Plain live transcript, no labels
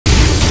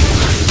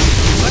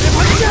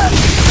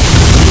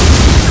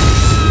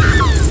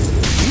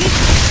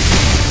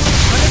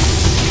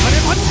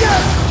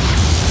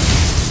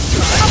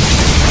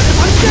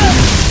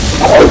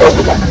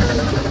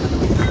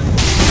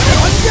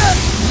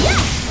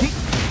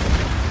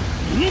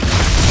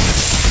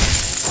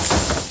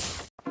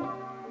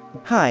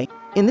Hi,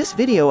 in this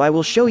video I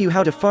will show you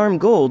how to farm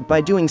gold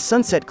by doing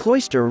Sunset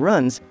Cloister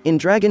runs in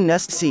Dragon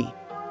Nest Sea.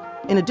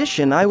 In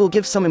addition, I will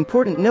give some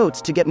important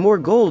notes to get more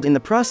gold in the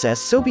process,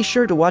 so be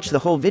sure to watch the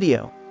whole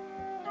video.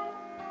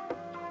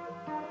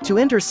 To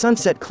enter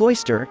Sunset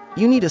Cloister,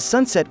 you need a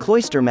Sunset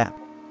Cloister map.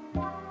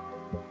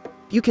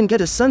 You can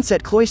get a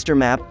Sunset Cloister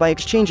map by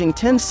exchanging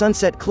 10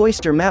 Sunset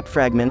Cloister map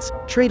fragments,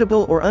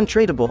 tradable or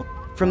untradeable,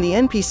 from the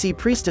NPC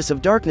Priestess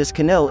of Darkness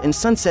Canal in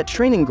Sunset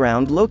Training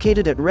Ground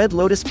located at Red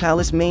Lotus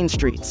Palace main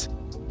streets.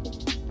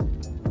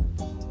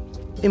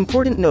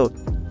 Important note: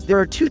 there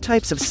are two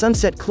types of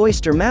Sunset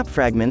Cloister map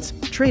fragments,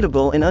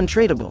 tradable and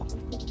untradeable.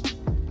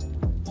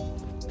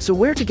 So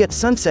where to get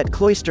Sunset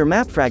Cloister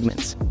map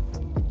fragments?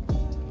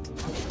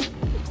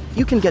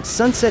 You can get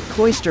Sunset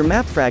Cloister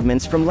map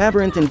fragments from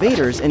Labyrinth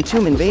Invaders and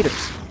Tomb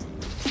Invaders.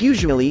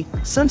 Usually,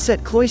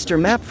 Sunset Cloister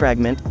map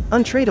fragment,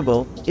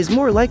 untradeable, is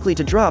more likely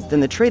to drop than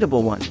the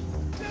tradable one.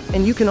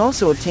 And you can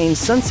also obtain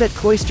Sunset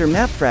Cloister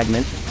map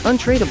fragment,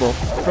 untradeable,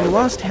 from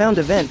Lost Hound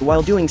event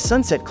while doing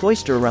Sunset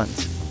Cloister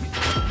runs.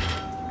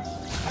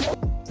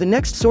 The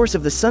next source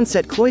of the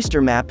Sunset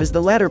Cloister map is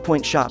the Ladder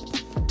Point shop.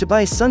 To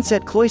buy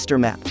Sunset Cloister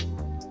map,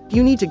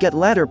 you need to get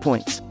ladder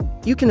points.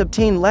 You can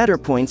obtain ladder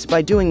points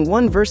by doing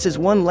 1 versus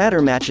 1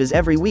 ladder matches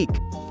every week.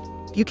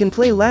 You can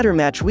play ladder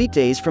match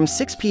weekdays from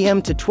 6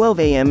 p.m. to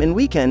 12 a.m. and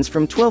weekends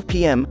from 12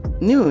 p.m.,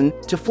 noon,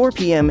 to 4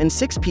 p.m. and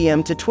 6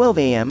 p.m. to 12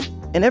 a.m.,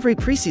 and every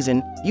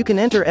preseason, you can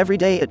enter every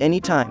day at any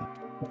time.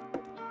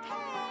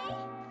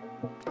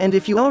 And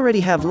if you already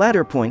have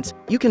ladder points,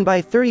 you can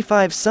buy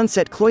 35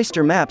 Sunset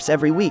Cloister maps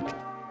every week.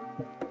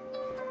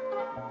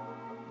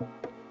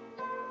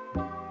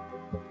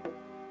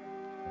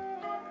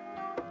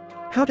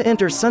 How to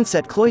enter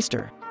Sunset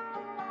Cloister.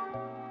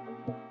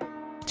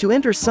 To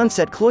enter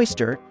Sunset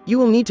Cloister, you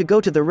will need to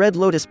go to the Red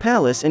Lotus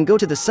Palace and go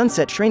to the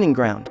Sunset Training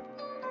Ground.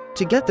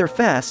 To get there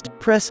fast,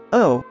 press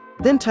O,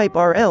 then type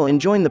RL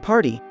and join the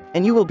party,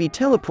 and you will be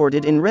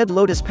teleported in Red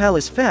Lotus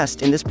Palace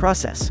fast in this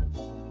process.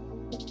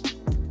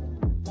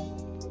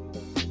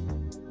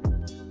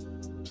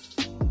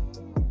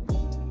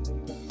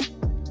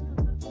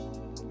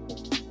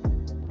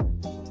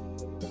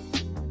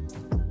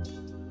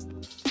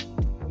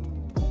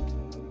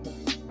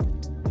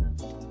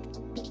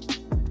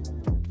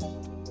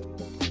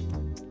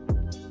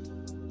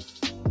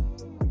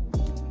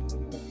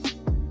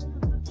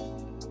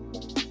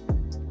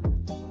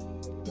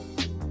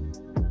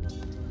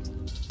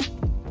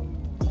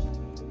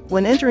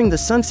 When entering the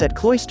Sunset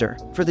Cloister,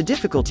 for the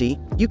difficulty,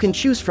 you can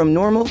choose from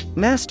Normal,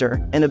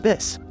 Master, and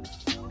Abyss.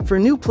 For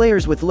new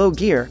players with low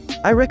gear,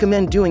 I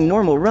recommend doing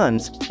normal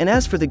runs, and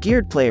as for the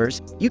geared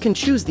players, you can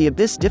choose the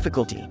Abyss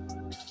difficulty.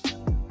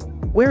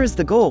 Where is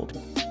the gold?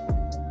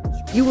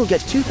 You will get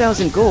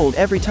 2,000 gold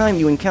every time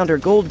you encounter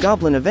Gold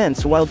Goblin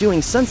events while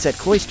doing Sunset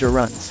Cloister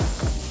runs.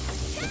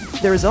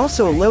 There is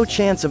also a low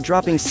chance of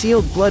dropping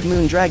Sealed Blood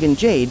Moon Dragon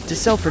Jade to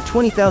sell for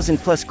 20,000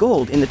 plus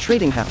gold in the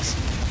trading house.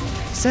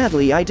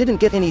 Sadly, I didn't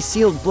get any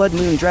Sealed Blood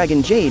Moon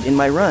Dragon Jade in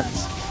my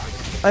runs.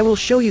 I will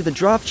show you the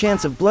drop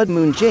chance of Blood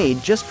Moon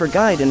Jade just for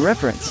guide and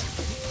reference.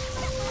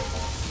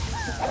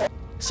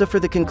 So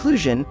for the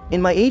conclusion,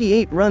 in my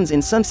 88 runs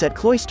in Sunset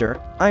Cloister,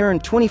 I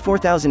earned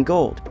 24,000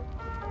 gold.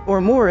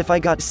 Or more if I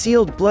got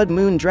Sealed Blood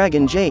Moon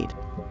Dragon Jade.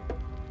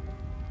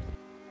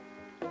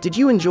 Did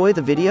you enjoy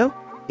the video?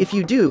 If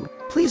you do,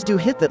 please do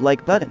hit that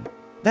like button.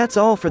 That's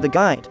all for the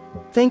guide.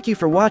 Thank you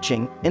for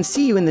watching, and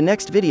see you in the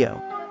next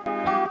video.